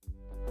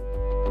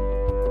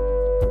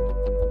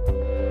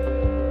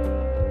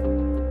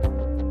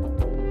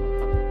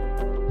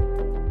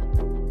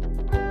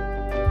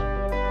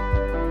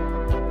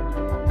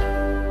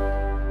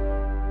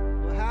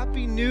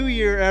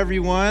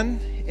everyone.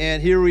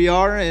 And here we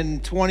are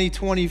in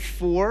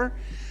 2024.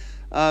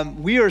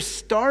 We are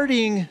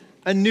starting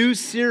a new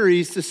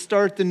series to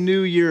start the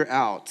new year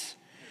out.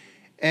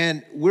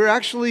 And we're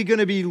actually going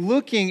to be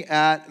looking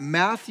at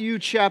Matthew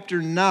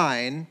chapter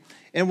 9.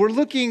 And we're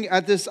looking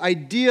at this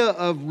idea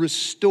of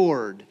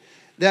restored.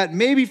 That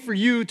maybe for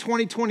you,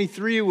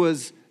 2023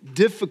 was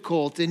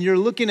difficult, and you're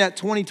looking at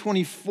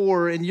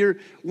 2024, and you're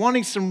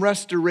wanting some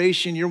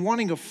restoration. You're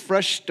wanting a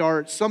fresh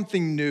start,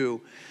 something new.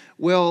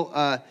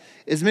 Well,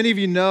 as many of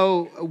you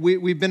know,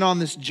 we've been on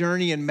this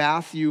journey in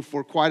Matthew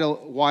for quite a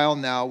while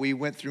now. We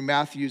went through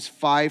Matthews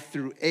 5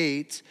 through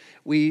 8.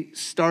 We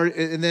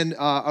started, and then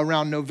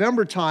around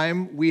November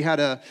time, we had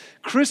a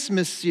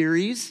Christmas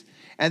series.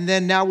 And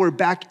then now we're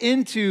back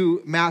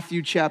into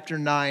Matthew chapter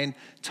 9,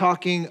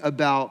 talking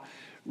about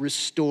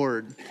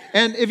restored.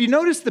 And if you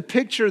notice the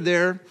picture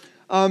there,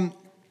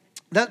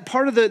 that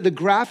part of the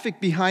graphic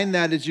behind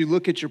that as you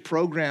look at your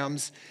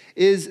programs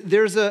is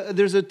there's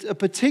a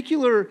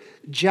particular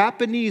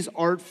Japanese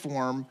art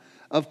form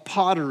of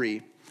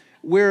pottery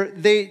where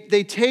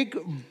they take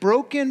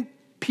broken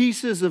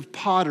pieces of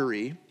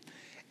pottery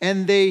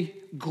and they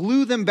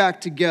glue them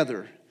back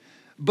together.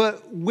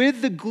 But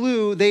with the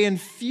glue, they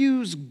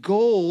infuse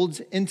gold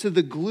into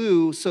the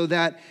glue so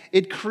that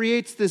it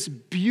creates this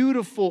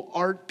beautiful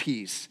art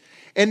piece.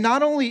 And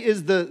not only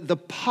is the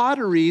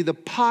pottery, the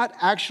pot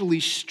actually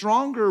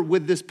stronger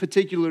with this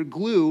particular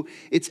glue,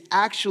 it's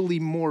actually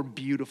more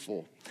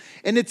beautiful.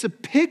 And it's a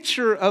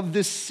picture of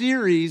this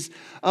series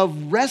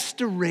of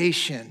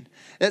restoration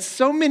that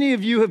so many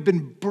of you have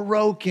been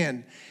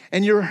broken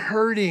and you're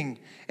hurting,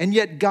 and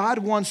yet God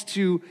wants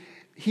to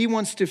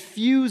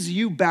fuse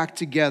you back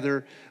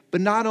together,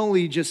 but not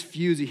only just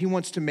fuse you, he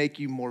wants to make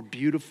you more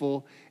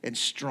beautiful and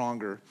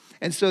stronger.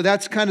 And so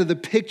that's kind of the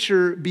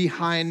picture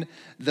behind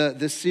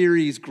the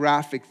series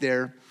graphic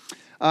there.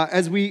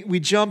 As we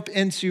jump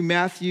into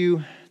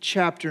Matthew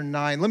chapter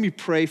 9, let me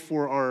pray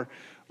for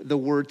the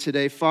word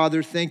today.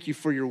 Father, thank you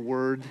for your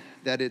word,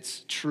 that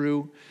it's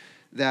true,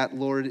 that,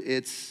 Lord,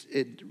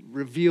 it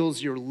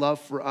reveals your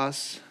love for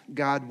us.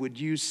 God, would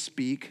you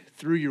speak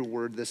through your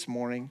word this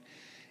morning?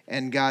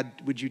 And God,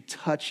 would you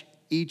touch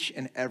each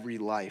and every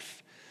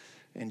life?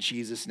 In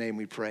Jesus' name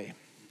we pray.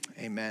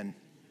 Amen.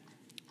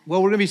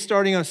 Well, we're going to be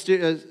starting on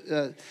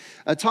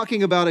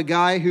talking about a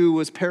guy who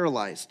was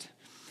paralyzed.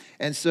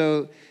 And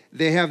so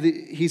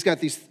he's got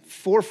these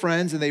 4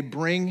 friends, and they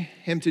bring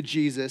him to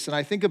Jesus. And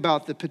I think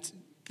about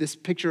this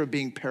picture of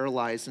being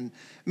paralyzed. And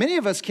many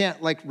of us can't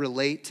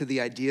relate to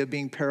the idea of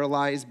being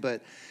paralyzed,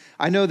 but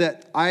I know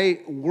that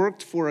I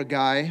worked for a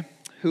guy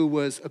who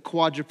was a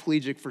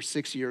quadriplegic for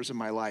 6 years of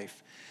my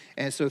life.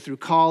 And so through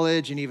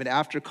college and even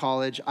after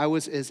college, I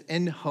was his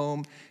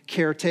in-home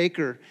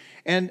caretaker.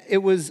 And it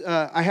was,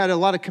 I had a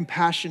lot of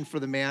compassion for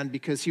the man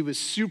because he was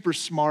super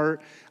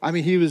smart. I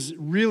mean, he was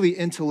really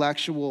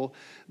intellectual,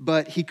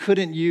 but he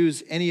couldn't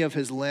use any of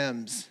his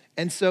limbs.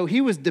 And so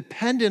he was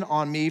dependent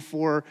on me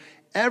for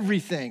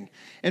everything.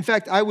 In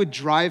fact, I would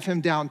drive him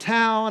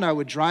downtown. I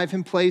would drive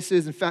him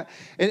places. In fact,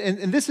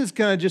 and this is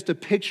kind of just a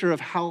picture of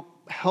how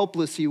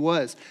helpless he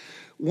was.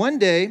 One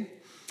day,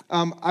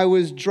 I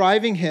was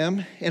driving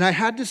him, and I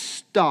had to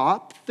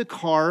stop the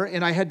car,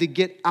 and I had to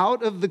get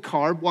out of the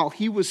car while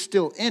he was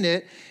still in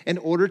it in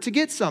order to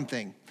get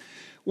something.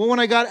 Well, when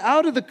I got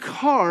out of the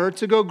car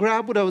to go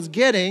grab what I was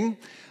getting,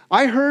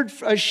 I heard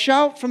a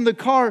shout from the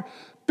car,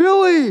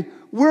 "Billy,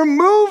 we're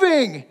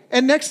moving!"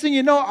 And next thing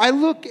you know, I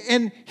look,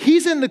 and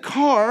he's in the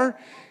car.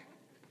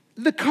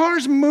 The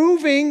car's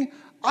moving.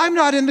 I'm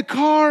not in the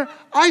car.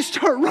 I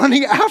start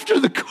running after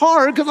the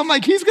car because I'm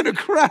like, he's going to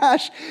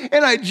crash.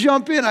 And I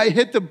jump in, I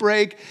hit the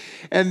brake.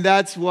 And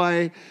that's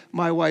why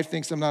my wife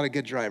thinks I'm not a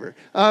good driver.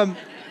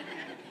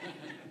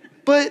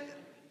 But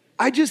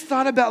I just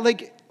thought about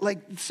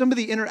like some of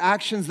the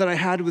interactions that I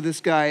had with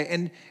this guy.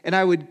 And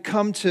I would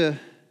come to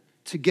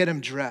get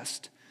him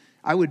dressed.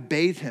 I would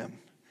bathe him.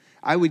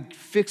 I would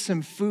fix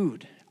him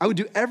food. I would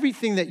do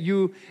everything that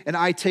you and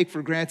I take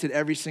for granted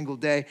every single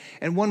day.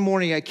 And one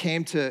morning I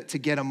came to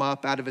get him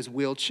up out of his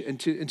wheelchair,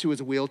 into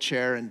his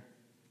wheelchair,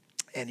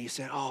 and he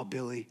said, "Oh,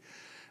 Billy,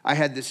 I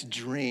had this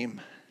dream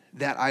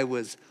that I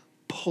was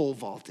pole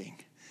vaulting,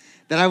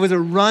 that I was a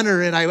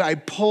runner, and I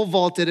pole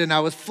vaulted, and I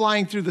was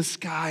flying through the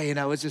sky, and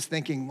I was just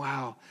thinking,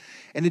 wow."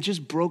 And it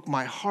just broke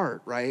my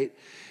heart, right?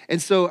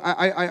 And so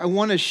I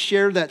want to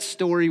share that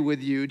story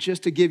with you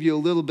just to give you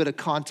a little bit of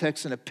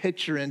context and a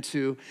picture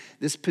into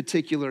this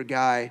particular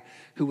guy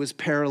who was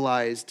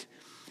paralyzed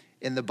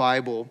in the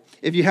Bible.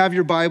 If you have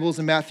your Bibles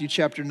in Matthew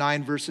chapter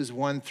 9, verses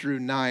 1 through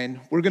 9,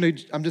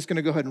 I'm just going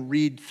to go ahead and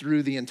read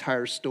through the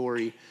entire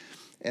story,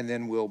 and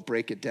then we'll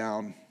break it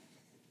down.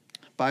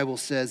 The Bible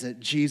says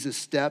that Jesus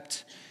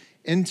stepped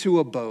into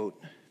a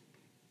boat.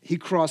 He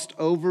crossed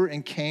over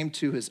and came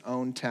to his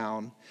own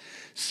town.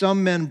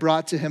 Some men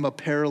brought to him a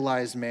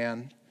paralyzed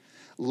man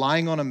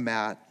lying on a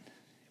mat.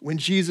 When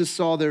Jesus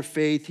saw their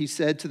faith, he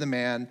said to the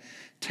man,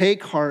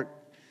 "Take heart,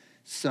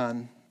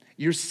 son,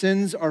 your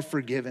sins are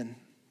forgiven."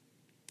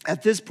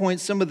 At this point,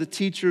 some of the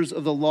teachers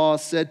of the law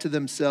said to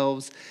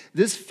themselves,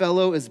 "This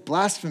fellow is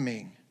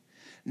blaspheming.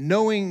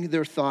 Knowing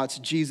their thoughts,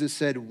 Jesus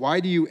said,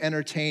 "Why do you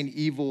entertain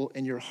evil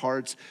in your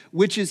hearts?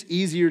 Which is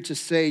easier to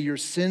say, 'Your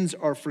sins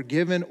are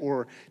forgiven,'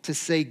 or to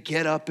say,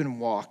 'Get up and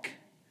walk'?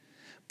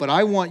 But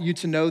I want you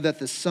to know that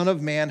the Son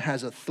of Man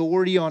has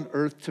authority on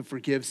earth to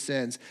forgive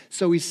sins."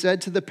 So he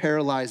said to the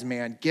paralyzed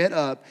man, "Get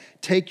up,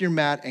 take your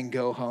mat, and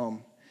go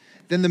home."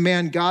 Then the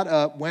man got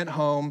up, went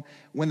home.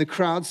 When the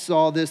crowd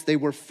saw this, they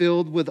were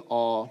filled with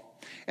awe,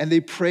 and they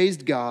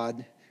praised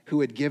God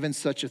who had given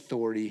such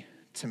authority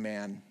to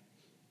man.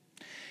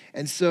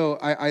 And so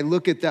I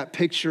look at that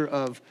picture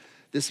of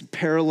this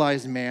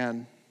paralyzed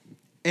man,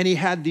 and he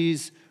had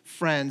these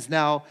friends.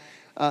 Now,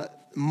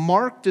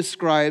 Mark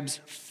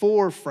describes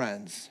 4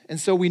 friends. And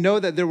so we know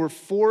that there were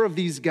 4 of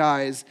these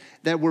guys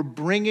that were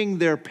bringing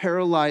their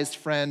paralyzed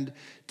friend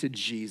to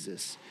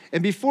Jesus.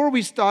 And before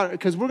we start,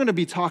 because we're going to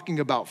be talking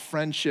about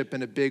friendship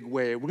in a big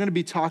way, we're going to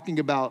be talking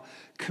about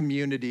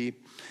community.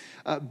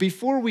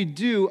 Before we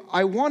do,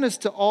 I want us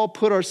to all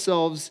put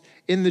ourselves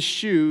in the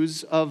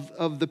shoes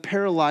of the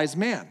paralyzed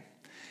man.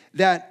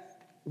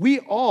 That we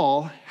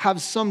all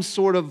have some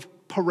sort of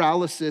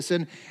paralysis.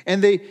 And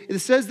it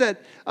says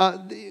that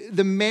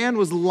the man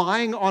was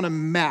lying on a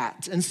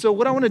mat. And so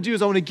what I want to do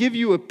is I want to give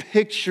you a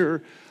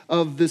picture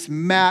of this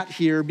mat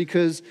here,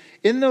 because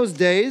in those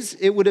days,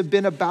 it would have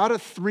been about a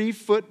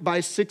 3-foot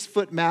by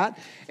 6-foot mat.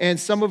 And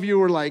some of you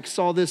were like,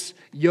 saw this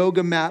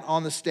yoga mat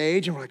on the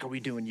stage and were like, "Are we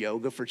doing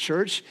yoga for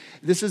church?"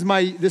 This is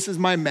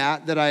my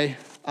mat that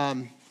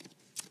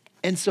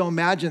and so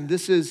imagine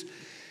this is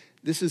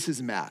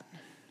his mat.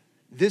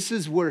 This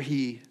is where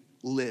he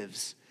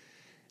lives.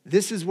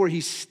 This is where he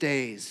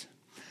stays.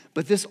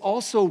 But this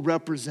also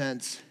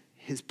represents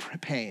his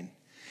pain.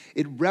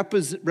 It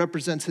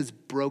represents his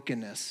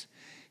brokenness,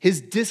 his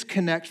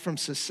disconnect from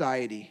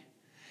society,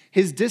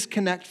 his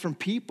disconnect from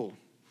people,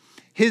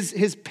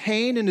 his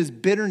pain and his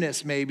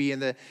bitterness maybe,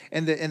 and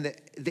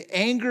the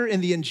anger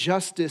and the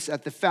injustice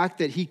at the fact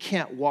that he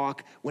can't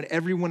walk when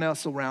everyone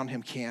else around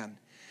him can.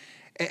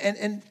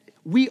 And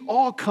we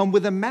all come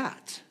with a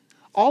mat.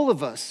 All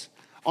of us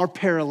are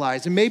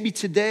paralyzed. And maybe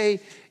today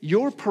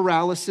your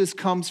paralysis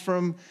comes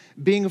from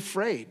being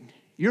afraid.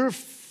 You're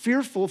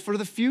fearful for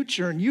the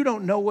future and you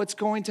don't know what's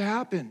going to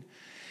happen.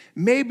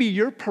 Maybe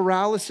your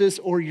paralysis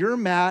or your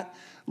mat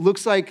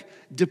looks like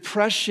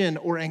depression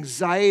or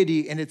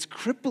anxiety, and it's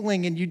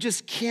crippling and you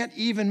just can't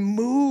even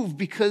move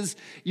because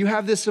you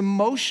have this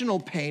emotional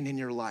pain in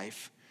your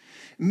life.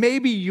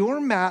 Maybe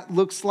your mat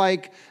looks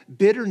like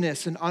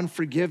bitterness and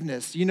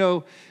unforgiveness. You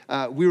know,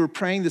 we were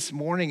praying this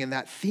morning and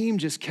that theme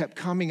just kept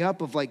coming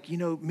up of like,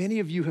 many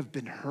of you have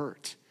been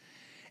hurt.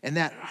 And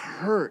that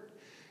hurt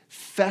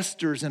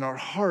festers in our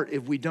heart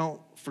if we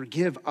don't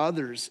forgive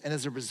others. And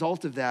as a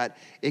result of that,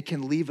 it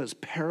can leave us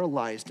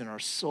paralyzed in our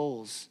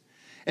souls.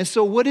 And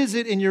so what is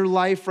it in your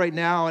life right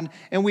now?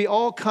 And we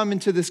all come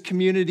into this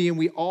community and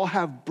we all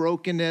have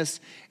brokenness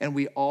and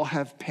we all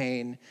have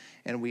pain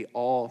and we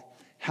all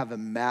have a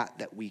mat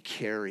that we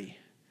carry.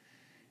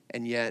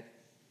 And yet,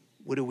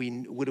 what do we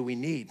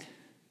need?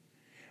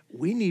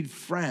 We need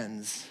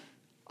friends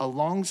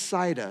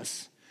alongside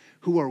us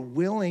who are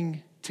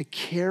willing to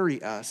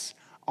carry us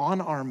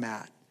on our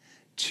mat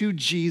to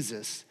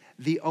Jesus,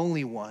 the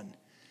only one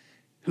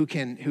who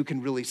can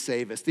really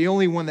save us, the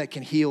only one that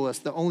can heal us,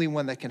 the only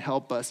one that can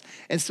help us.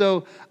 And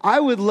so I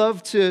would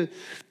love to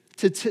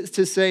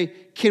say,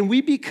 can we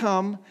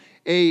become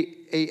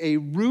a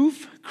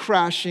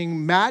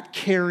roof-crashing,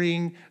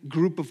 mat-carrying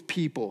group of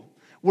people?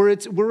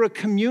 We're a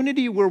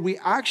community where we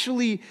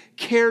actually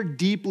care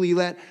deeply.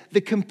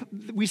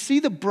 We see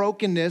the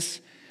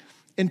brokenness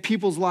in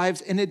people's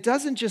lives, and it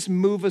doesn't just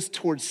move us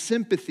towards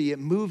sympathy, it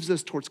moves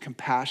us towards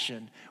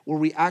compassion, where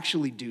we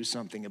actually do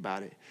something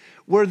about it.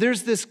 Where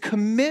there's this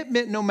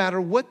commitment, no matter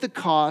what the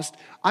cost,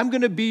 I'm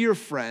gonna be your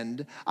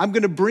friend, I'm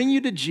gonna bring you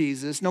to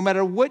Jesus, no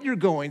matter what you're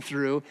going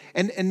through,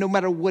 and no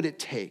matter what it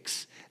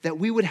takes. That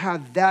we would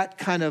have that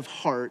kind of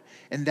heart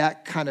and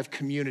that kind of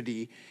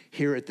community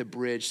here at the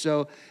Bridge.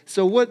 So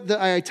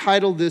I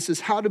titled this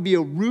is How to Be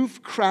a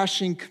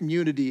Roof-Crashing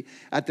Community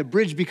at the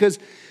Bridge, because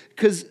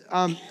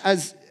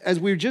as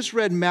we just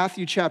read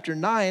Matthew chapter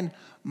 9,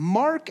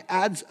 Mark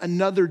adds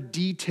another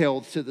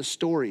detail to the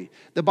story.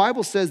 The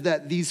Bible says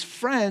that these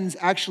friends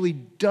actually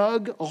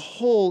dug a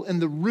hole in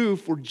the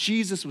roof where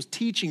Jesus was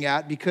teaching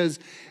at because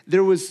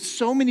there was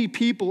so many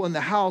people in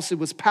the house, it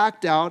was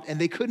packed out, and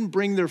they couldn't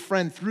bring their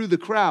friend through the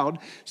crowd,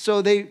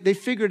 so they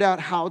figured out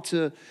how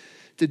to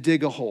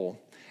dig a hole.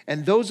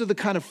 And those are the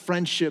kind of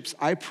friendships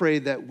I pray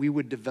that we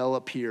would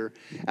develop here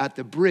at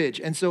the Bridge.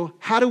 And so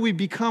how do we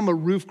become a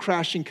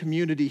roof-crashing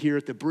community here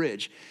at the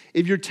Bridge?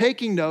 If you're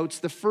taking notes,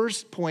 the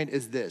first point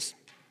is this,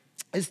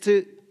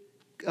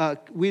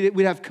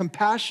 we'd have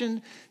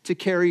compassion to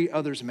carry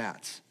others'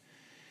 mats.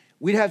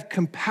 We'd have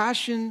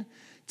compassion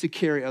to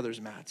carry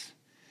others' mats.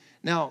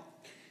 Now,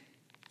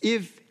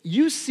 if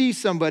you see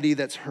somebody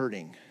that's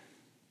hurting,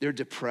 they're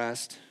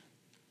depressed,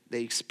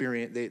 they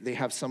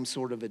have some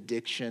sort of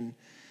addiction,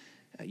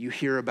 you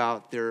hear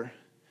about their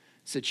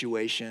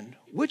situation,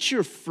 what's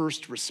your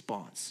first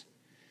response?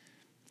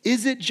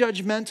 Is it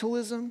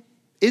judgmentalism?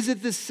 Is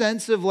it this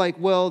sense of like,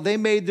 well, they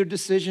made their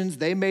decisions,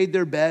 they made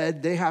their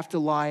bed, they have to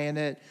lie in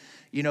it,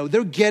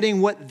 they're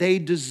getting what they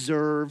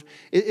deserve?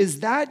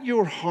 Is that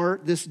your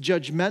heart, this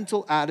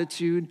judgmental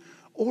attitude,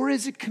 or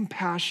is it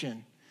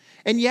compassion?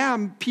 And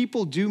yeah,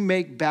 people do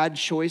make bad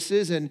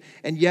choices, and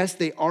yes,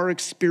 they are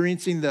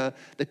experiencing the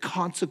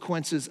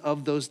consequences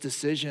of those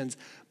decisions.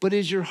 But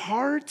is your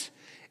heart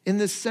in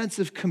the sense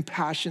of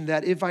compassion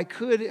that if I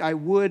could, I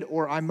would,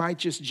 or I might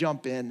just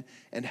jump in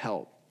and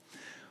help?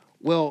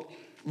 Well,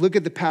 look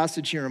at the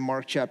passage here in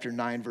Mark chapter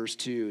 9, verse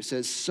 2. It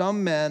says,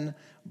 some men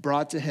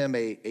brought to him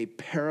a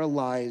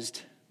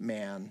paralyzed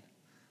man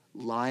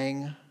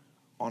lying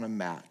on a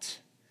mat.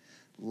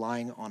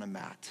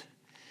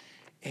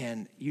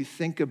 And you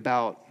think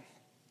about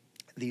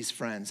these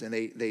friends, and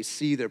they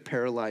see their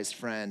paralyzed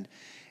friend.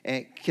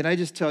 And can I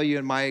just tell you,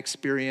 in my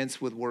experience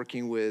with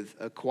working with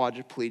a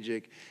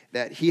quadriplegic,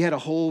 that he had a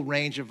whole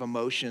range of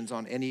emotions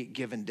on any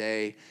given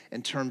day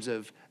in terms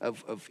of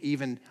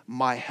even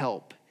my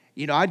help.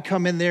 I'd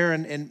come in there,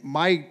 and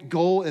my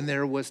goal in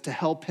there was to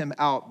help him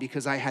out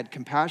because I had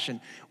compassion.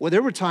 Well,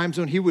 there were times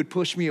when he would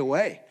push me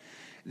away.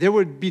 There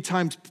would be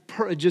times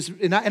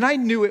and I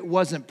knew it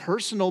wasn't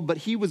personal, but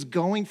he was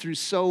going through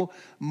so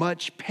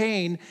much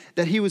pain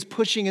that he was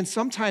pushing. And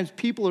sometimes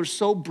people are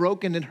so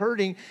broken and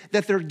hurting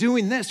that they're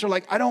doing this. They're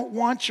like, I don't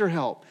want your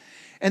help.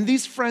 And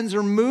these friends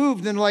are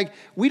moved and like,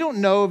 we don't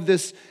know of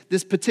this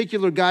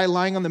particular guy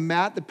lying on the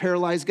mat, the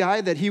paralyzed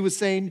guy, that he was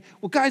saying,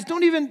 well, guys,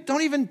 don't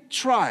even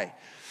try.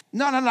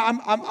 No,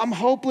 I'm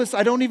hopeless.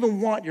 I don't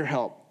even want your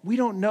help. We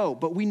don't know,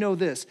 but we know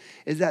this,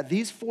 is that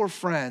these four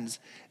friends,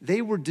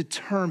 they were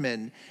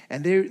determined,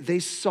 and they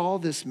saw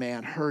this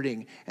man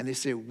hurting, and they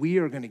said, we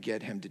are going to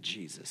get him to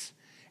Jesus.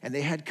 And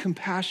they had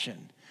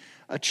compassion.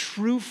 A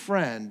true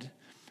friend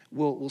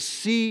will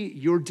see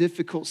your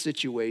difficult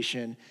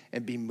situation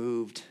and be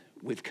moved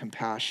with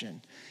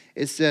compassion.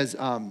 It says,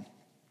 I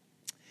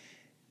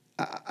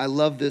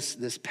love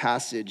this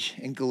passage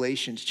in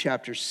Galatians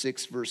chapter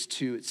 6, verse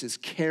 2. It says,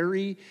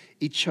 carry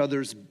each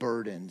other's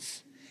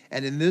burdens,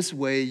 and in this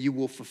way you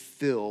will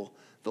fulfill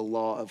the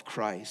law of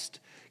Christ.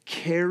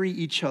 Carry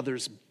each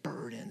other's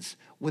burdens.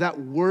 Well, that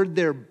word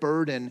there,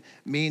 burden,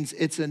 means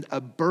it's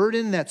a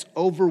burden that's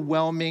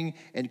overwhelming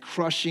and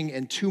crushing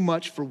and too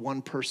much for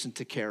one person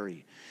to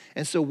carry.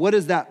 And so what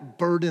does that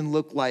burden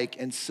look like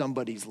in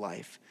somebody's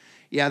life?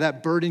 Yeah,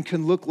 that burden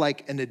can look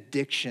like an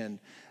addiction,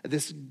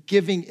 this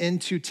giving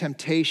into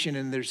temptation,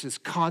 and there's this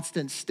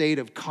constant state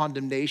of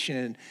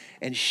condemnation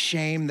and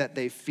shame that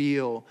they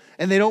feel.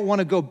 And they don't want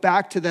to go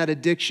back to that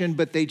addiction,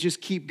 but they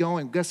just keep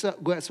going. Guess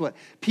what?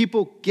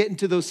 People get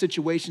into those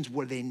situations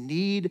where they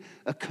need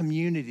a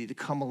community to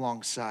come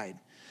alongside.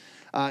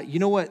 You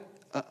know what?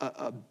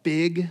 A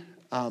big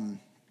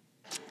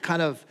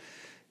kind of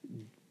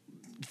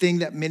thing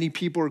that many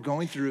people are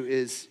going through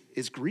is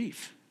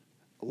grief,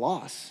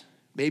 loss.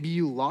 Maybe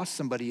you lost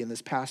somebody in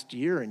this past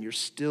year and you're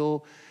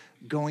still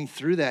going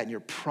through that and you're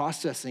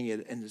processing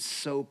it, and it's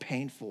so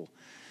painful.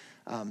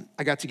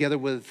 I got together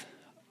with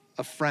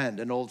a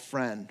friend, an old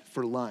friend,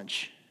 for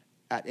lunch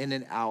at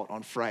In-N-Out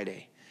on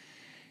Friday.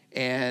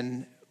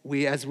 And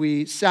as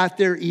we sat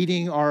there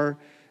eating our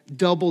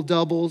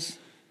double-doubles,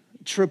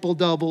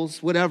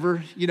 triple-doubles,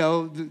 whatever,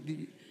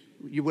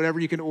 whatever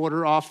you can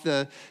order off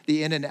the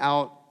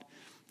In-N-Out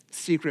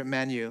secret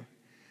menu,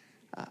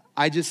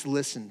 I just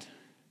listened.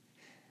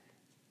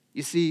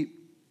 You see,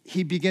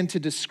 he began to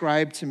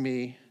describe to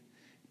me,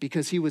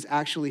 because he was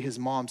actually his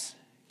mom's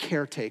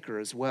caretaker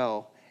as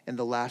well in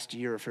the last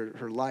year of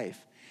her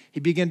life. He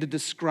began to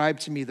describe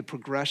to me the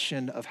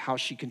progression of how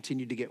she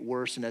continued to get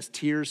worse. And as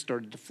tears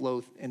started to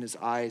flow in his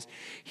eyes,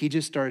 he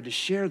just started to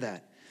share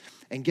that.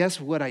 And guess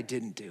what I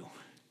didn't do?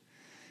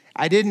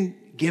 I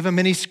didn't give him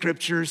any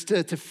scriptures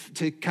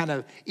to kind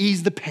of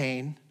ease the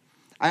pain.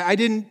 I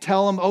didn't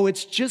tell him, oh,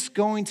 it's just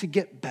going to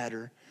get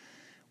better.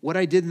 What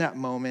I did in that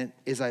moment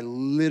is I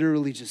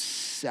literally just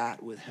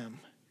sat with him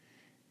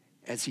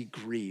as he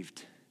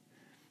grieved.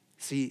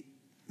 See,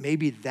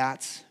 maybe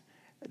that's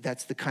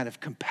the kind of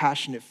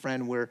compassionate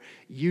friend where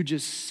you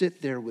just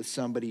sit there with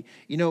somebody.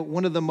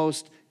 One of the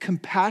most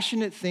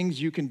compassionate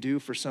things you can do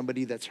for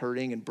somebody that's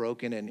hurting and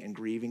broken and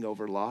grieving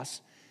over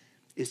loss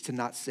is to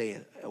not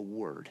say a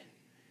word.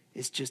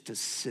 It's just to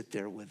sit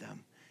there with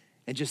them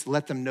and just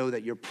let them know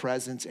that your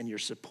presence and your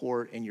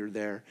support and you're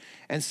there.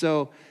 And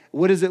so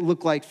what does it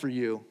look like for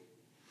you?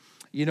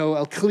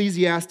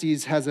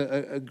 Ecclesiastes has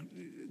a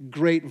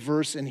great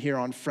verse in here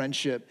on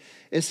friendship.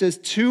 It says,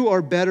 2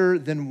 are better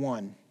than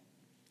 1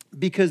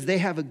 because they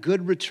have a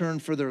good return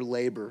for their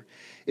labor.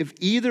 If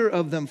either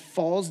of them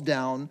falls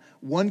down,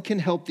 one can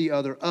help the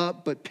other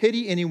up, but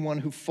pity anyone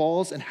who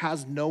falls and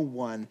has no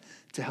one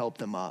to help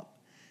them up.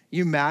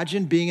 You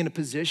imagine being in a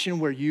position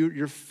where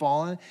you're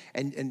fallen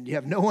and you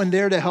have no one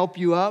there to help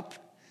you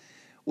up?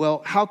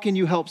 Well, how can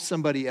you help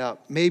somebody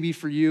up? Maybe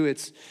for you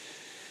it's,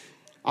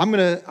 I'm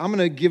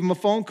gonna give them a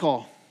phone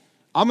call.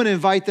 I'm gonna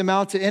invite them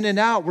out to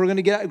In-N-Out. We're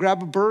gonna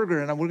grab a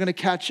burger and we're gonna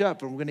catch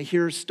up and we're gonna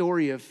hear a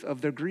story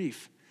of their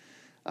grief.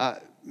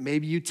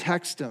 Maybe you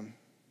text them.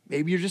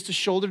 Maybe you're just a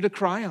shoulder to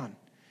cry on.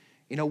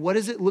 What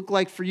does it look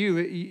like for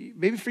you?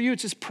 Maybe for you,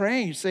 it's just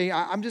praying. You say,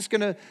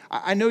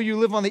 I know you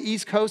live on the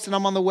East Coast and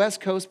I'm on the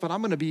West Coast, but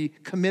I'm going to be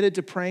committed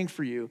to praying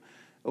for you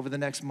over the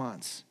next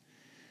months.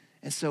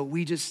 And so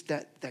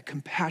that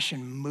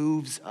compassion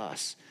moves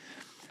us.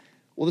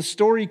 Well, the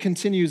story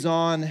continues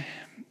on.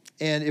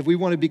 And if we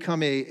want to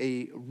become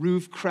a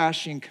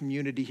roof-crashing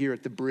community here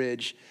at the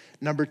Bridge,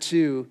 number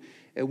 2,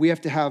 we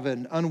have to have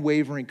an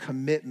unwavering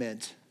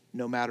commitment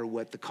no matter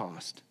what the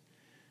cost.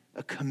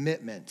 A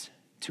commitment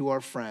to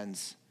our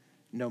friends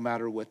no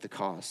matter what the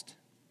cost.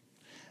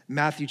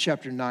 Matthew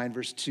chapter 9,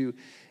 verse 2.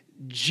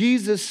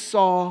 Jesus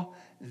saw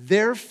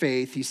their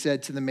faith. He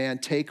said to the man,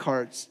 "Take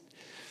heart,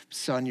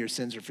 son, your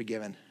sins are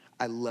forgiven."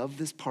 I love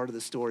this part of the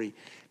story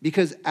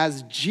because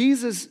as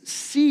Jesus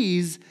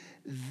sees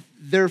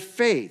their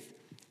faith,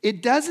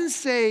 it doesn't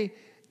say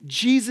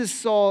Jesus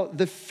saw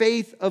the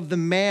faith of the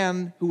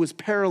man who was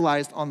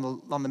paralyzed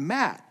on the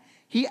mat.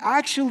 He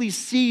actually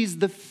sees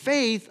the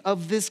faith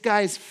of this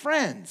guy's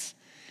friends.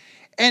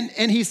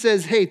 And he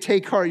says, "Hey,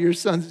 take heart, your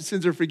son's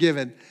sins are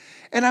forgiven."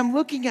 And I'm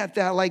looking at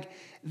that like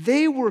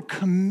they were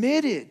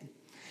committed.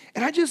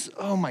 And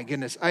oh my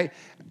goodness, I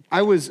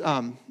was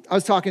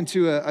talking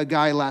to a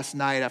guy last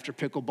night after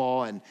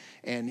pickleball,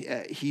 and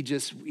he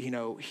just,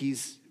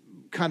 he's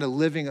kind of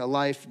living a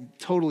life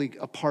totally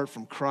apart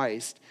from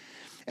Christ.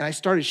 And I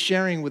started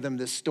sharing with him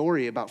this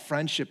story about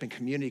friendship and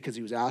community because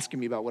he was asking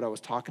me about what I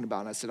was talking about.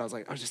 And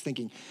I was just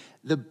thinking,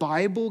 the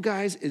Bible,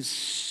 guys, is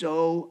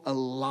so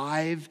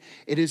alive.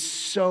 It is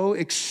so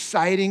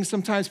exciting.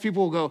 Sometimes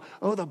people will go,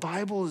 "Oh, the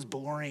Bible is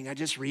boring. I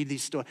just read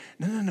these stories."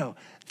 No.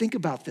 Think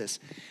about this.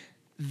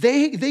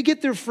 They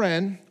get their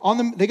friend on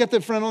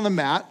the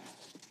mat,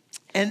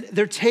 and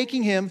they're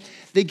taking him.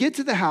 They get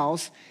to the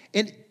house,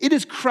 and it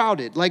is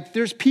crowded. Like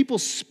there's people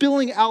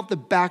spilling out the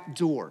back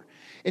door.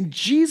 And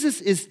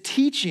Jesus is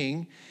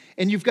teaching,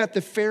 and you've got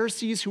the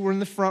Pharisees who were in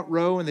the front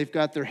row, and they've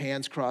got their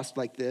hands crossed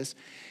like this.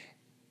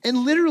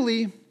 And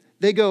literally,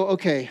 they go,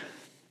 "Okay,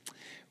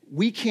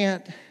 we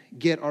can't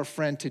get our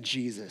friend to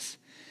Jesus."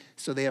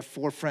 So they have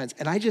 4 friends.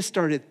 And I just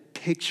started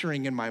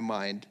picturing in my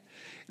mind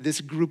this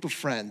group of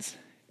friends.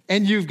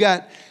 And you've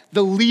got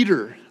the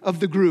leader of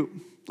the group.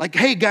 Like,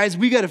 "Hey, guys,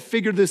 we got to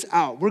figure this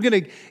out. We're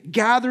going to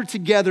gather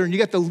together." And you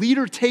got the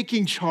leader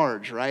taking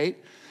charge,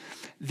 right?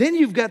 Then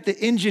you've got the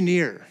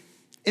engineer.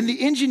 And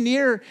the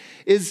engineer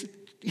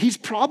he's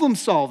problem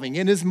solving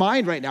in his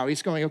mind right now.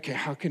 He's going, "Okay,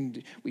 how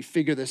can we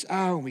figure this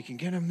out? And we can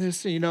get him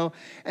this,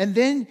 And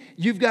then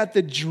you've got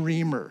the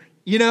dreamer,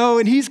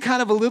 and he's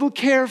kind of a little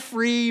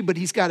carefree, but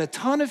he's got a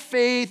ton of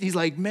faith. He's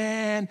like,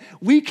 "Man,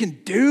 we can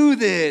do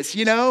this,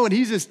 And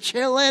he's just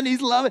chilling.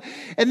 He's loving.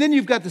 And then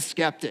you've got the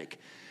skeptic.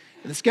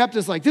 And the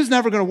skeptic's like, "This is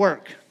never going to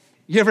work."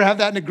 You ever have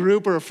that in a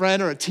group or a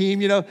friend or a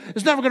team,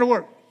 It's never going to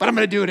work. But I'm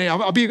going to do it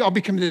anyway. I'll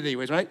be committed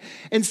anyways, right?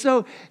 And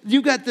so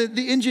you got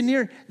the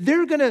engineer.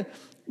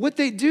 What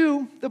they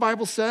do, the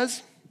Bible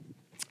says,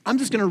 I'm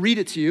just going to read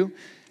it to you.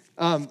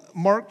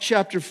 Mark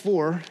chapter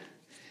 4,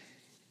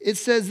 it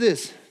says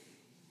this.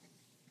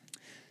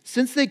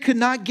 Since they could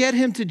not get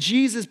him to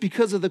Jesus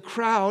because of the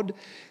crowd,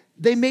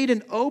 they made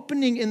an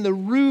opening in the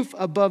roof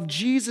above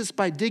Jesus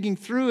by digging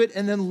through it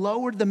and then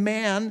lowered the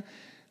man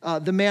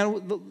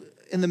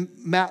in the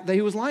mat that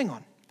he was lying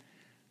on.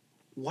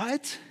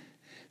 What?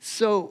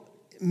 So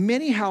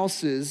many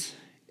houses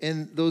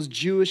in those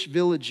Jewish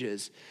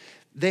villages,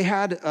 they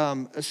had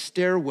a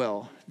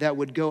stairwell that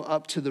would go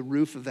up to the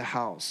roof of the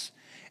house.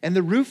 And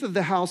the roof of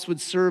the house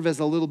would serve as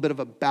a little bit of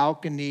a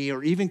balcony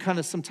or even kind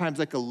of sometimes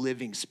like a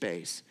living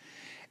space.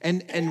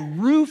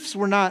 And roofs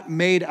were not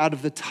made out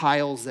of the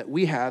tiles that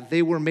we have.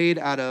 They were made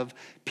out of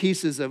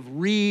pieces of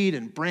reed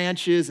and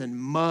branches and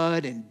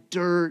mud and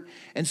dirt.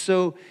 And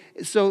so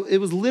it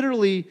was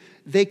literally,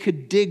 they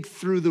could dig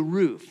through the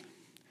roof.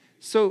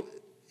 So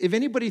if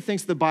anybody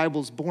thinks the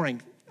Bible's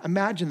boring,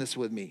 imagine this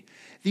with me.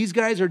 These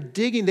guys are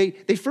digging.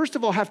 They first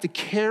of all have to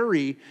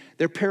carry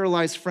their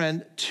paralyzed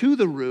friend to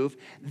the roof.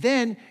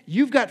 Then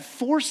you've got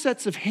 4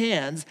 sets of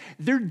hands.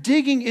 They're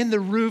digging in the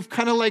roof,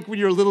 kind of like when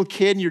you're a little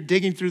kid and you're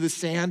digging through the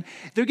sand.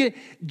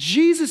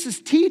 Jesus is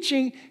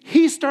teaching.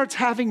 He starts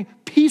having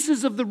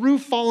pieces of the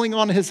roof falling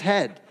on his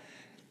head.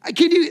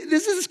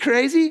 This is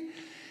crazy.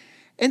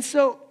 And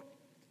so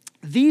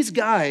these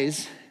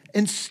guys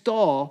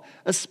install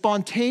a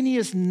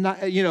spontaneous,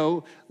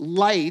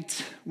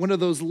 light, one of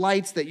those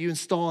lights that you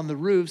install on the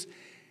roofs.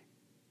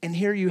 And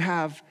here you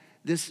have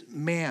this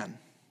man.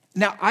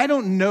 Now, I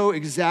don't know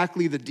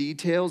exactly the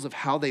details of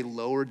how they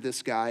lowered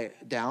this guy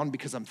down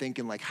because I'm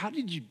thinking like, how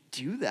did you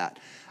do that?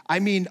 I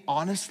mean,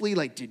 honestly,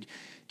 like, did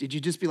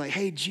you just be like,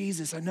 "Hey,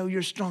 Jesus, I know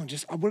you're strong.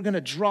 We're going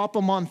to drop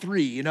him on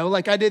 3,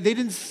 They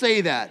didn't say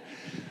that.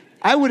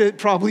 I would have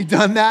probably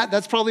done that.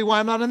 That's probably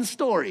why I'm not in the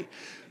story.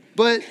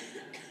 But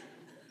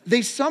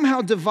they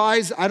somehow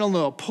devise, I don't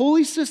know, a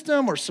pulley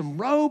system or some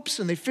ropes,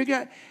 and they figure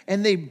out,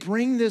 and they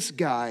bring this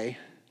guy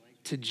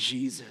to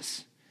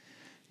Jesus,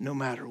 no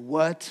matter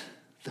what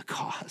the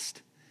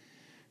cost.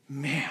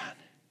 Man,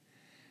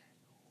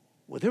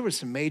 well, there was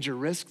some major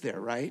risk there,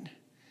 right?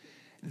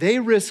 they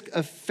risk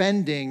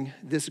offending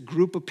this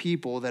group of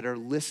people that are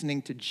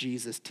listening to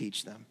Jesus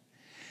teach them.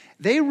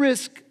 They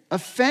risk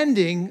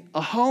offending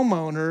a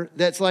homeowner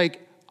that's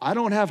like, I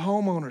don't have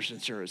homeowner's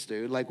insurance,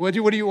 dude. Like,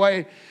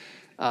 why?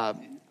 I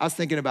was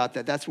thinking about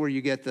that. That's where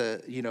you get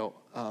the,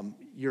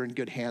 you're in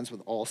good hands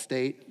with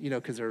Allstate,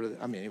 because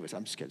anyways,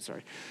 I'm just kidding,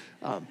 sorry.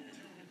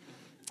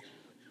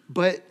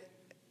 But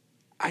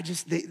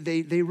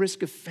they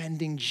risk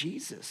offending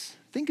Jesus.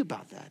 Think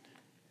about that.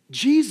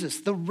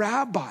 Jesus, the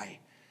rabbi,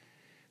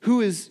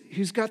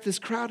 who's got this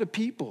crowd of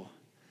people,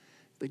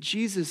 but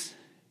Jesus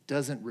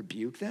doesn't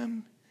rebuke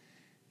them.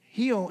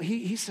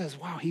 He says,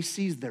 wow, he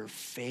sees their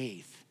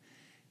faith.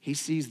 He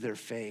sees their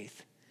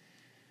faith.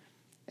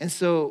 And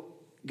so,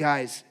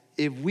 guys,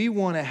 if we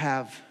want to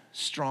have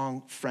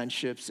strong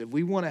friendships, if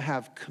we want to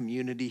have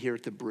community here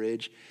at the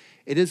Bridge,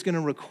 it is going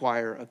to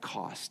require a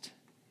cost.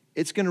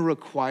 It's going to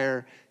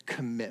require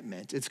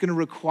commitment. It's going to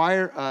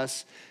require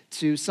us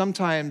to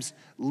sometimes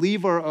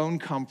leave our own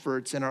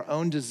comforts and our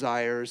own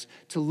desires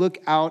to look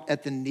out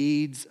at the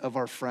needs of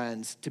our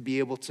friends to be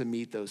able to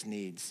meet those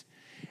needs.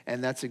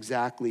 And that's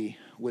exactly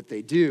what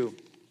they do,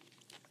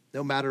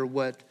 no matter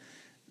what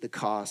the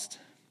cost.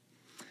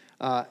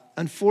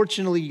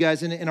 Unfortunately, you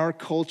guys, in our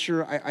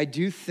culture, I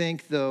do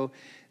think, though,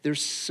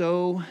 there's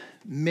so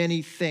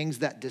many things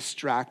that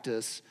distract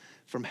us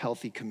from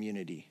healthy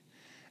community.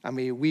 I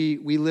mean,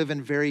 we live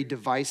in very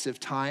divisive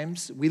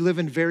times. We live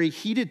in very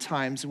heated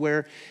times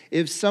where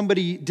if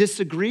somebody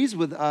disagrees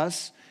with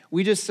us,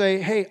 we just say,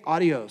 hey,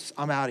 adios,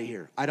 I'm out of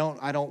here. I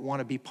don't want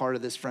to be part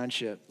of this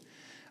friendship.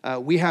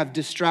 We have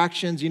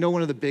distractions.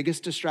 One of the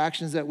biggest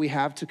distractions that we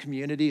have to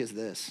community is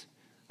this.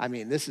 I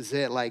mean, this is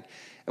it. Like,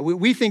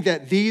 we think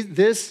that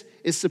this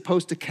is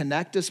supposed to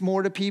connect us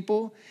more to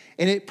people,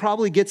 and it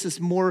probably gets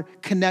us more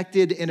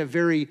connected in a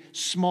very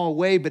small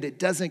way, but it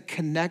doesn't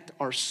connect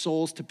our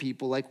souls to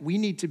people. Like, we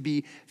need to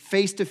be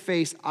face to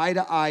face, eye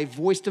to eye,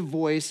 voice to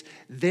voice,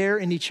 there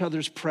in each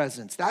other's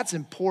presence. That's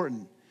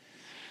important.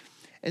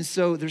 And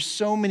so there's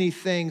so many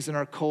things in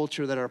our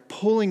culture that are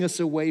pulling us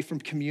away from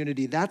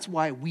community. That's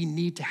why we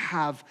need to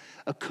have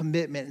a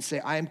commitment and say,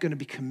 I am going to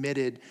be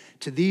committed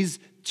to these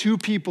 2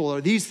 people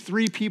or these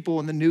 3 people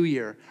in the new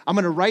year. I'm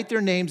going to write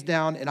their names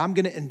down and I'm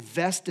going to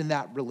invest in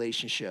that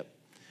relationship.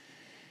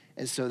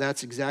 And so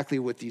that's exactly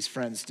what these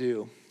friends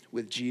do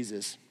with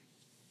Jesus.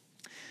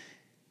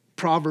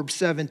 Proverbs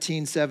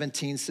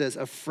 17:17 says,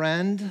 a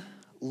friend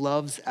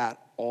loves at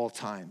all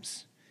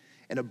times,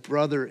 and a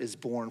brother is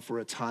born for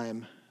a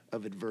time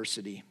of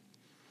adversity.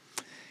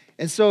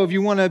 And so if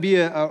you want to be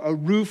a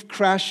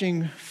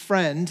roof-crashing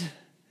friend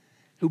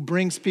who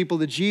brings people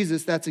to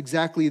Jesus, that's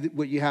exactly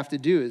what you have to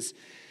do, is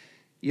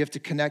you have to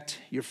connect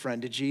your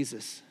friend to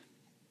Jesus.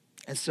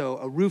 And so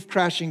a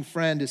roof-crashing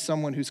friend is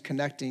someone who's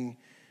connecting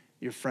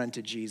your friend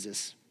to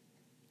Jesus.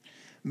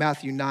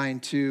 Matthew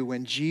 9:2,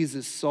 when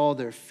Jesus saw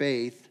their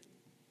faith,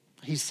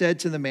 he said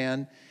to the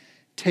man,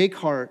 take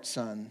heart,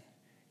 son,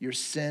 your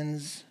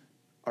sins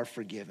are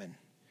forgiven.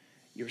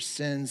 Your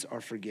sins are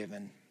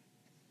forgiven.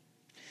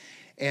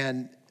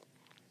 And,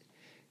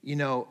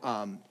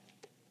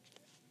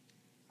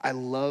 I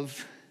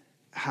love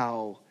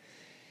how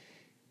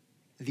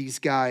these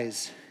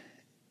guys,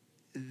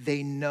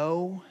 they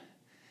know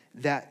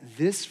that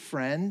this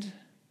friend,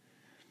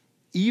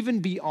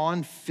 even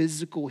beyond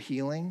physical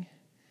healing,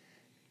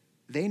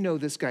 they know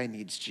this guy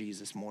needs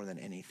Jesus more than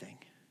anything.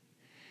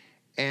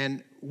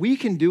 And we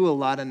can do a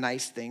lot of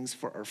nice things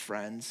for our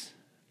friends,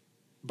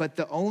 but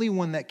the only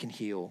one that can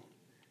heal,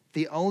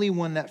 the only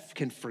one that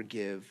can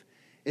forgive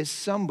is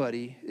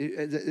somebody,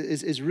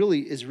 is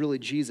really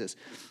Jesus.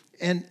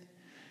 And,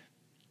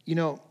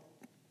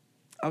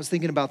 I was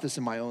thinking about this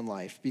in my own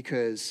life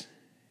because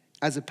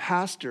as a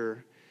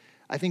pastor,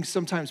 I think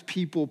sometimes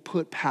people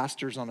put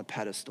pastors on a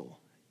pedestal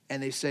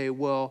and they say,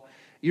 well,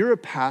 you're a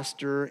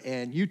pastor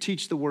and you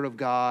teach the word of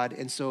God,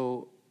 and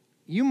so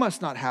you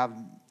must not have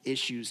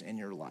issues in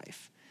your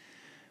life.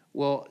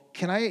 Well,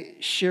 can I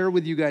share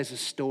with you guys a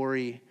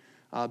story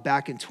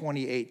back in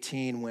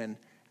 2018 when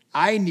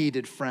I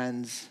needed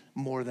friends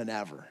more than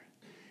ever.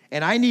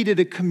 And I needed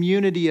a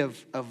community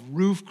of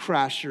roof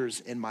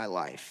crashers in my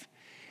life.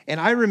 And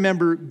I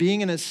remember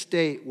being in a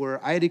state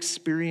where I had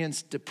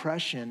experienced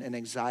depression and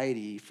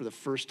anxiety for the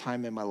first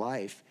time in my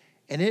life.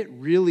 And it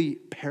really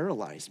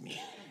paralyzed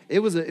me. It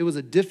was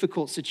a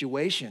difficult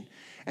situation.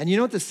 And you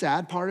know what the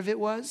sad part of it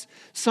was?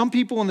 Some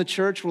people in the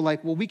church were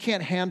like, well, we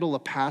can't handle a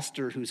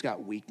pastor who's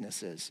got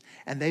weaknesses.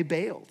 And they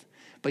bailed.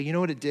 But you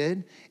know what it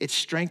did? It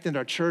strengthened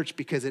our church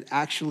because it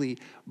actually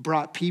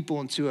brought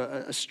people into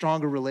a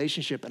stronger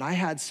relationship. And I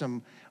had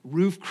some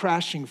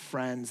roof-crashing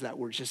friends that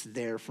were just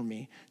there for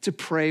me, to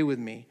pray with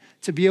me,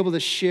 to be able to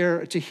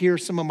share, to hear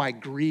some of my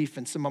grief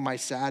and some of my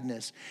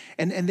sadness.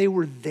 And they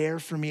were there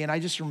for me. And I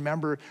just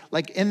remember,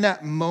 like, in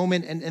that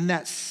moment and in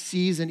that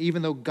season,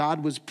 even though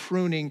God was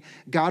pruning,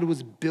 God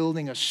was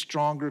building a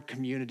stronger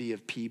community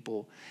of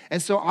people.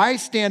 And so I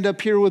stand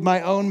up here with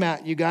my own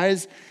mat, you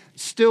guys.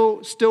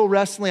 still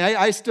wrestling.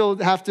 I still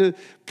have to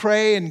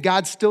pray, and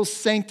God's still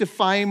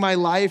sanctifying my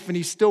life, and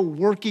he's still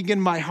working in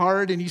my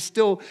heart, and he's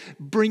still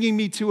bringing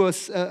me to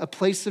a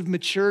place of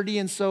maturity.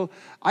 And so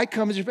I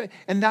come as your friend.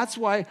 And that's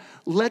why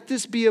let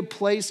this be a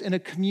place and a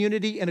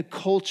community and a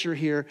culture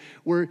here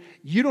where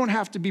you don't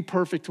have to be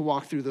perfect to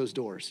walk through those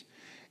doors.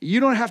 You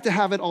don't have to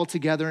have it all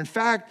together. In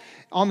fact,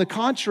 on the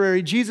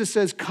contrary, Jesus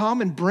says,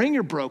 come and bring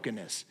your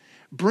brokenness.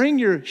 Bring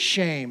your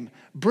shame.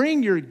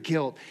 Bring your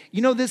guilt.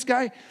 You know this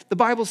guy, the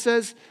Bible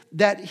says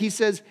that he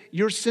says,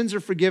 your sins are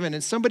forgiven.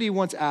 And somebody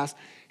once asked,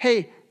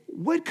 hey,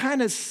 what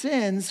kind of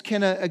sins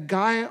can a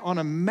guy on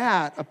a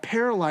mat, a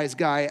paralyzed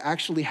guy,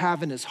 actually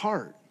have in his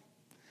heart?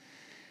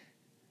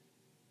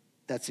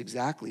 That's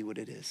exactly what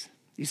it is.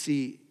 You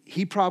see,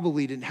 he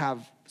probably didn't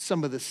have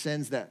some of the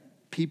sins that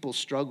people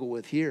struggle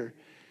with here,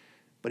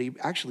 but he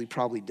actually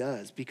probably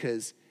does,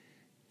 because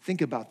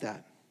think about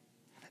that.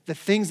 The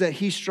things that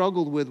he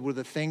struggled with were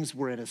the things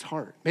were in his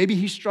heart. Maybe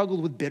he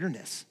struggled with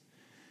bitterness.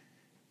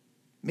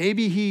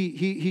 Maybe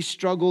he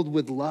struggled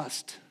with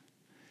lust.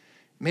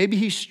 Maybe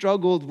he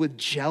struggled with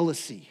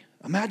jealousy.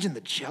 Imagine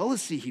the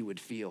jealousy he would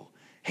feel.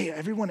 Hey,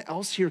 everyone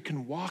else here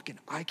can walk and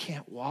I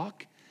can't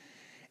walk.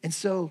 And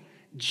so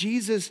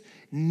Jesus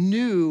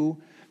knew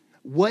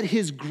what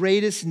his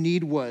greatest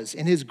need was.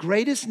 And his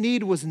greatest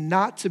need was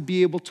not to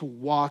be able to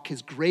walk.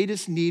 His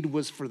greatest need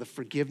was for the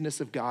forgiveness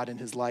of God in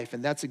his life.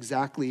 And that's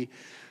exactly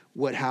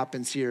what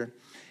happens here.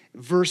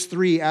 Verse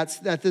 3,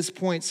 at this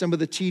point, some of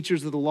the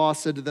teachers of the law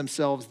said to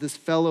themselves, this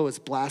fellow is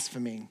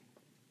blaspheming.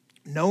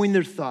 Knowing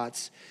their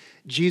thoughts,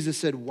 Jesus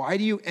said, why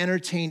do you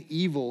entertain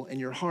evil in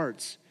your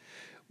hearts?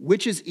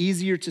 Which is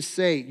easier to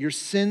say, your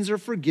sins are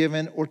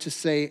forgiven, or to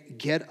say,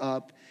 get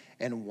up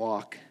and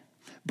walk?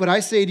 But I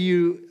say to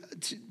you,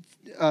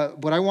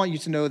 but I want you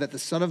to know that the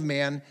Son of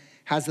Man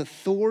has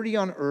authority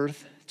on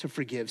earth to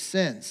forgive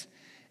sins.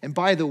 And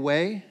by the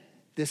way,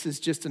 this is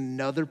just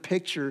another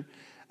picture,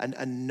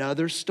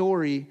 another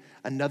story,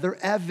 another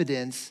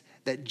evidence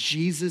that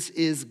Jesus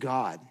is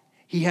God.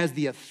 He has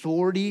the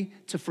authority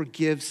to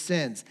forgive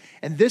sins.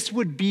 And this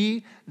would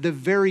be the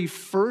very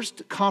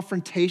first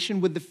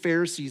confrontation with the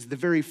Pharisees, the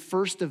very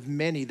first of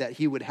many that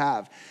he would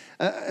have.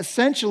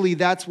 Essentially,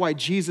 that's why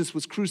Jesus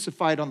was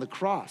crucified on the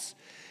cross.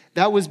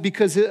 That was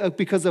because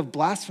of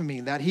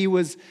blasphemy, that he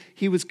was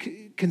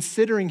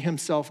considering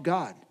himself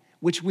God,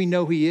 which we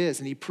know he is,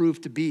 and he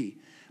proved to be.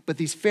 But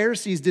these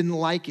Pharisees didn't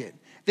like it.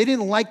 They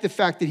didn't like the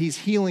fact that he's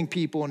healing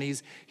people and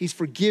he's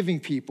forgiving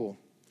people.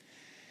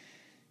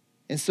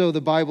 And so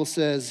the Bible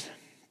says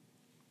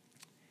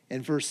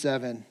in verse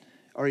 7,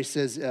 or he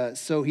says,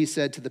 so he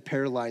said to the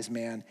paralyzed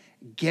man,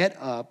 get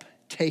up,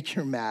 take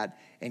your mat,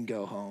 and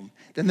go home.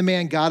 Then the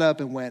man got up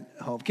and went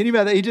home. Can you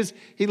imagine that?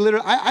 He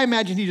literally, I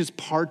imagine he just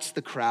parts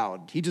the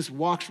crowd. He just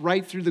walks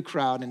right through the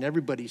crowd, and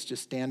everybody's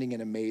just standing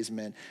in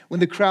amazement. When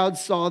the crowd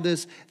saw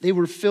this, they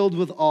were filled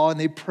with awe, and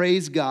they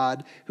praised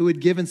God who had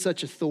given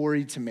such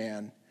authority to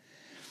man.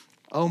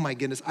 Oh my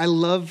goodness. I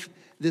love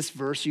this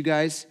verse, you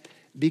guys,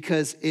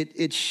 because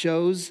it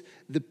shows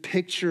the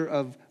picture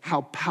of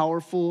how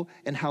powerful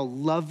and how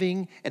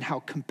loving and how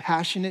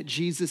compassionate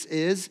Jesus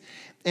is.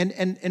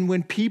 And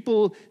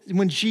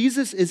when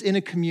Jesus is in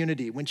a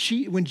community, when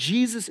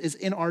Jesus is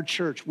in our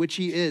church, which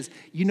he is,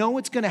 you know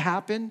what's going to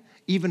happen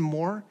even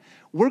more?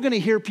 We're going to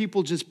hear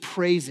people just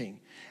praising.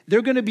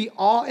 They're going to be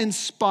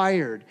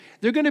awe-inspired.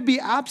 They're going to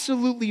be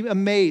absolutely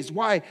amazed.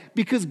 Why?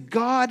 Because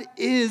God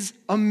is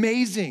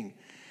amazing.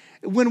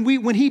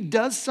 When he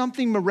does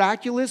something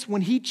miraculous,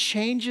 when he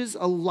changes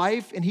a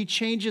life and he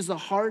changes a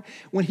heart,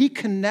 when he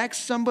connects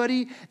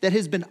somebody that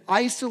has been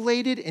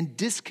isolated and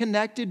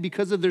disconnected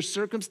because of their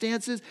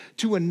circumstances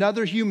to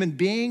another human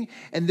being,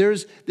 and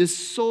there's this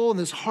soul and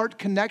this heart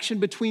connection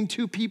between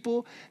two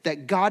people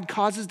that God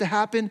causes to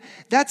happen,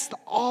 that's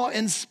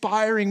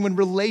awe-inspiring when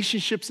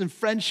relationships and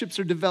friendships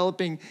are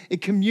developing and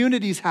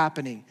communities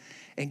happening,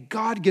 and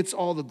God gets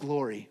all the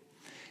glory.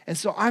 And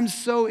so I'm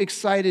so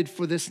excited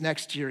for this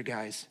next year,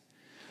 guys.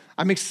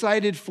 I'm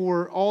excited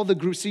for all the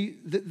groups. See,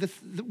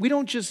 we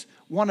don't just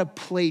want to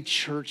play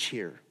church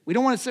here. We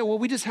don't want to say, well,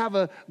 we just have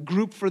a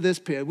group for this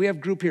period. We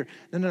have group here.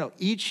 No.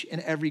 Each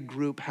and every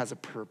group has a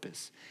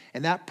purpose.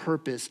 And that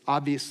purpose,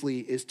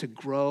 obviously, is to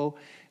grow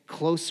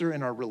closer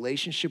in our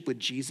relationship with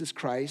Jesus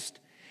Christ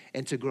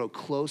and to grow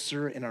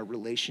closer in our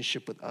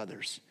relationship with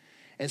others.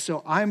 And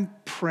so I'm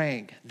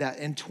praying that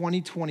in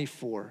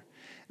 2024,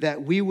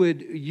 that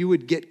you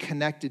would get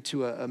connected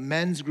to a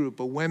men's group,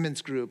 a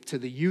women's group, to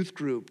the youth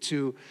group,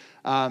 to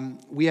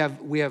we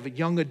have a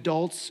young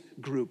adults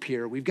group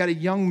here. We've got a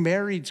young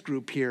marrieds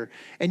group here.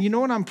 And you know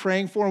what I'm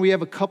praying for? And we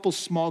have a couple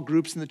small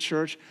groups in the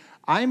church.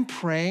 I'm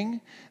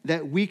praying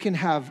that we can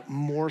have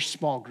more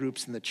small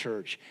groups in the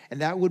church.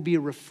 And that would be a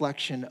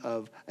reflection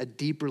of a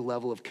deeper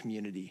level of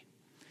community.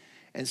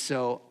 And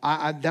so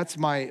that's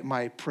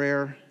my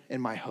prayer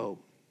and my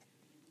hope.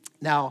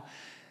 Now,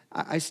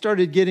 I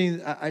started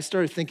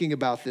thinking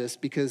about this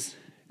because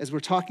as we're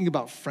talking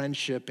about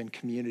friendship and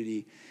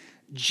community,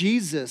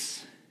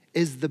 Jesus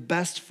is the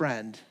best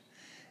friend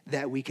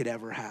that we could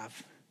ever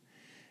have.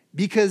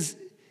 Because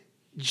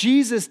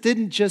Jesus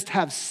didn't just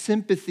have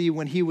sympathy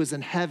when he was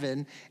in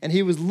heaven and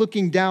he was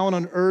looking down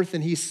on earth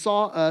and he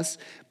saw us,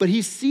 but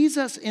he sees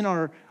us in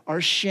our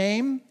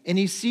shame, and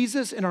he sees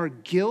us in our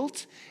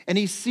guilt, and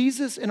he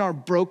sees us in our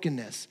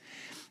brokenness.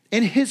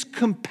 And his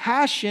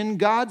compassion,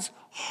 God's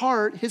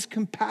heart, his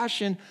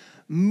compassion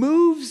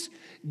moves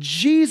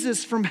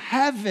Jesus from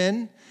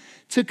heaven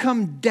to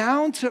come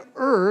down to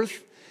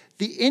earth.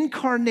 The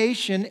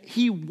incarnation,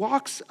 he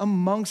walks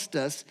amongst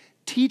us,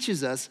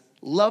 teaches us,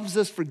 loves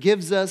us,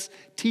 forgives us,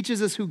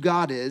 teaches us who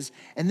God is,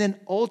 and then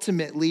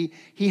ultimately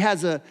he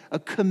has a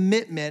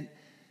commitment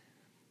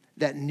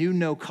that knew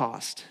no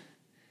cost.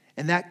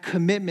 And that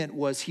commitment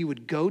was he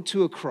would go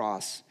to a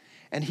cross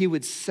and he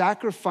would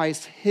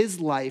sacrifice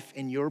his life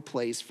in your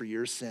place for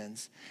your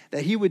sins.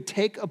 That he would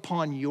take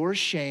upon your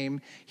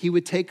shame, he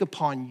would take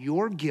upon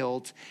your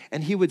guilt,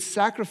 and he would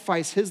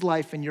sacrifice his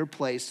life in your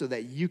place so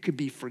that you could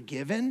be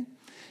forgiven,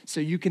 so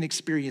you can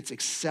experience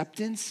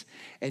acceptance,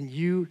 and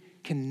you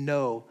can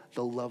know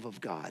the love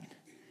of God.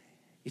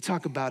 You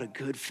talk about a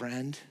good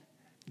friend.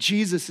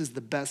 Jesus is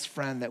the best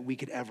friend that we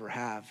could ever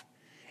have.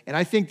 And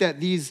I think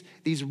that these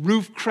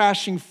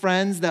roof-crashing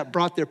friends that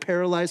brought their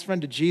paralyzed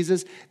friend to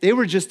Jesus, they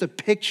were just a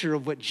picture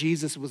of what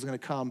Jesus was going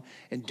to come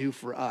and do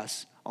for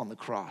us on the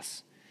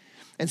cross.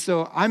 And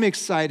so I'm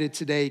excited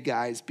today,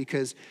 guys,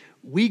 because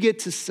we get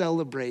to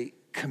celebrate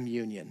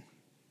communion.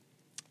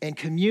 And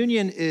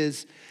communion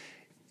is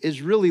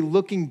really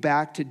looking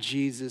back to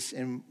Jesus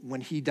and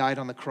when he died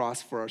on the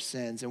cross for our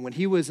sins. And when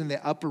he was in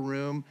the upper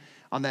room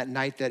on that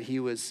night that he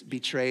was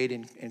betrayed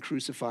and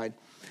crucified,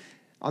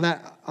 on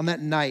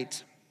that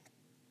night,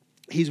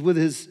 he's with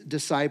his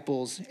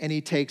disciples, and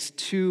he takes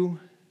two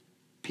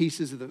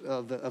pieces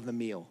of the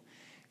meal.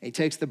 And he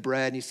takes the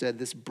bread, and he said,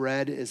 "This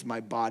bread is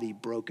my body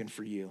broken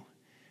for you.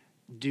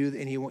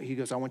 And he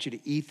goes, I want you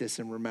to eat this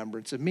in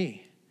remembrance of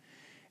me."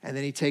 And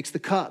then he takes the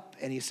cup,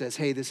 and he says,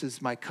 "Hey, this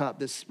is my cup.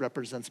 This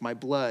represents my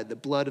blood, the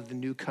blood of the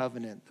new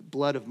covenant, the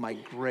blood of my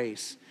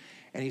grace."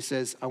 And he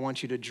says, "I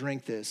want you to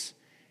drink this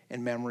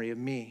in memory of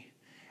me."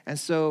 And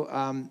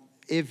so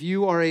if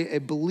you are a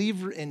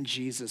believer in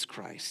Jesus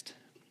Christ,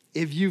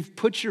 if you've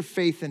put your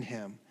faith in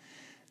him,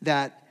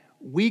 that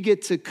we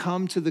get to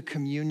come to the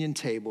communion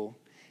table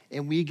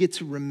and we get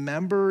to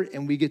remember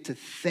and we get to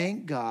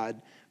thank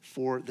God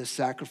for the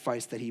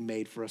sacrifice that he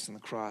made for us on the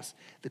cross.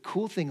 The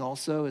cool thing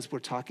also is we're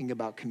talking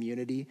about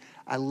community.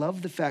 I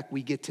love the fact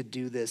we get to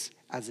do this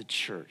as a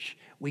church.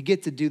 We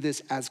get to do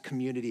this as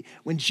community.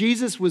 When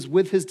Jesus was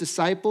with his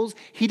disciples,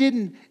 he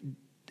didn't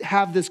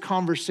have this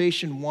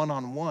conversation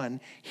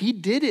one-on-one. He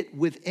did it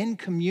within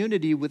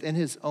community, within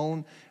his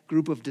own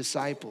group of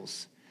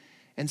disciples.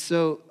 And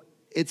so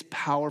it's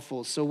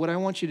powerful. So what I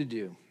want you to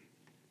do,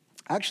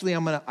 actually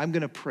I'm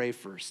gonna pray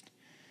first.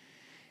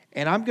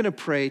 And I'm gonna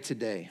pray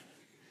today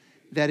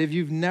that if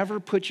you've never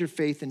put your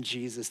faith in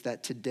Jesus,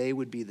 that today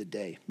would be the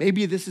day.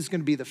 Maybe this is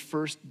gonna be the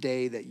first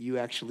day that you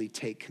actually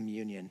take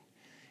communion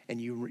and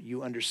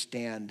you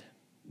understand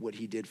what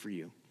he did for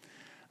you.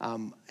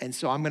 And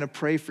so I'm gonna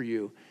pray for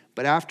you.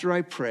 But after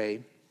I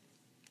pray,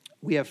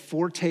 we have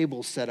 4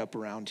 tables set up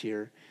around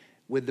here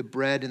with the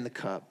bread and the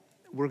cup.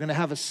 We're going to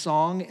have a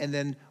song, and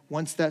then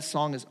once that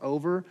song is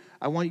over,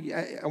 I want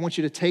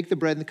you to take the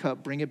bread and the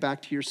cup, bring it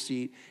back to your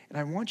seat, and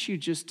I want you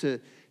just to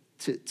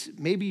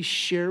maybe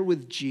share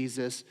with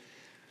Jesus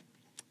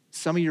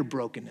some of your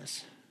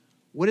brokenness.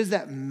 What is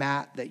that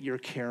mat that you're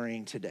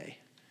carrying today?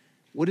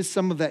 What is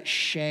some of that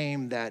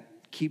shame that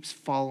keeps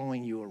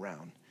following you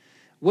around?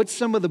 What's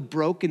some of the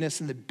brokenness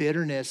and the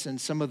bitterness and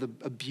some of the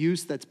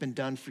abuse that's been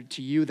done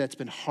to you that's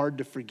been hard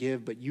to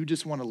forgive, but you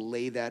just want to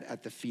lay that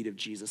at the feet of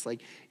Jesus?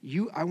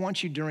 I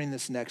want you during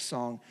this next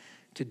song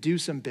to do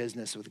some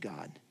business with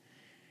God.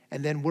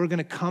 And then we're going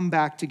to come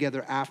back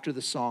together after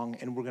the song,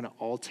 and we're going to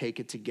all take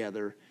it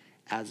together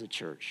as a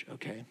church,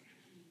 okay?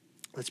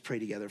 Let's pray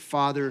together.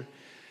 Father,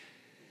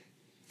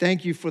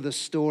 thank you for the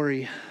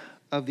story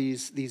of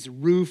these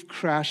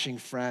roof-crashing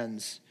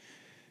friends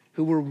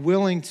who were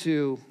willing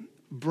to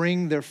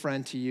bring their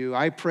friend to you.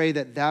 I pray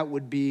that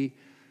would be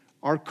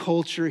our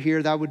culture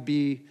here. That would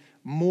be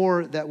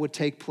more that would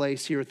take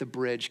place here at the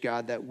Bridge,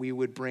 God, that we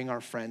would bring our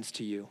friends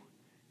to you.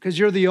 Because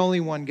you're the only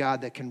one,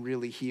 God, that can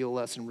really heal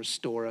us and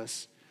restore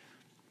us.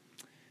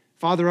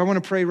 Father, I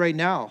want to pray right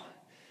now.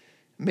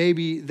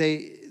 Maybe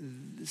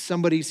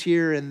somebody's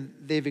here and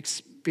they've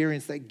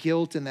experienced that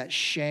guilt and that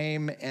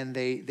shame, and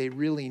they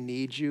really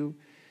need you.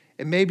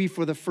 And maybe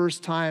for the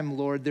first time,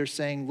 Lord, they're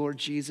saying, "Lord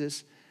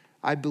Jesus,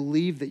 I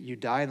believe that you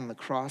died on the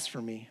cross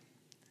for me.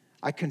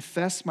 I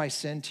confess my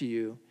sin to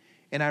you,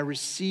 and I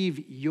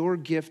receive your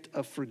gift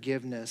of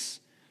forgiveness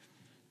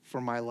for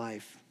my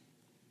life.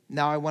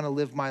 Now I want to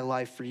live my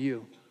life for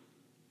you."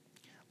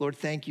 Lord,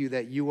 thank you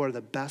that you are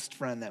the best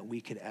friend that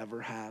we could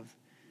ever have.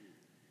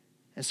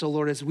 And so,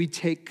 Lord, as we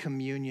take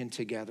communion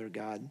together,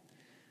 God,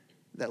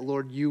 that,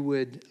 Lord, you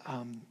would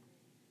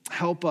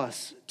help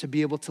us to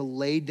be able to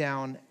lay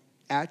down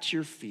at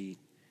your feet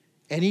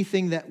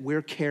anything that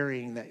we're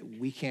carrying that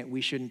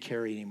we shouldn't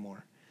carry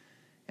anymore.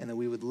 And that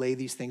we would lay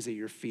these things at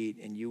your feet,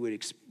 and we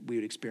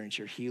would experience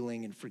your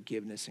healing and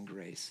forgiveness and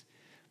grace.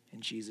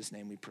 In Jesus'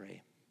 name we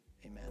pray.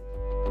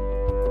 Amen.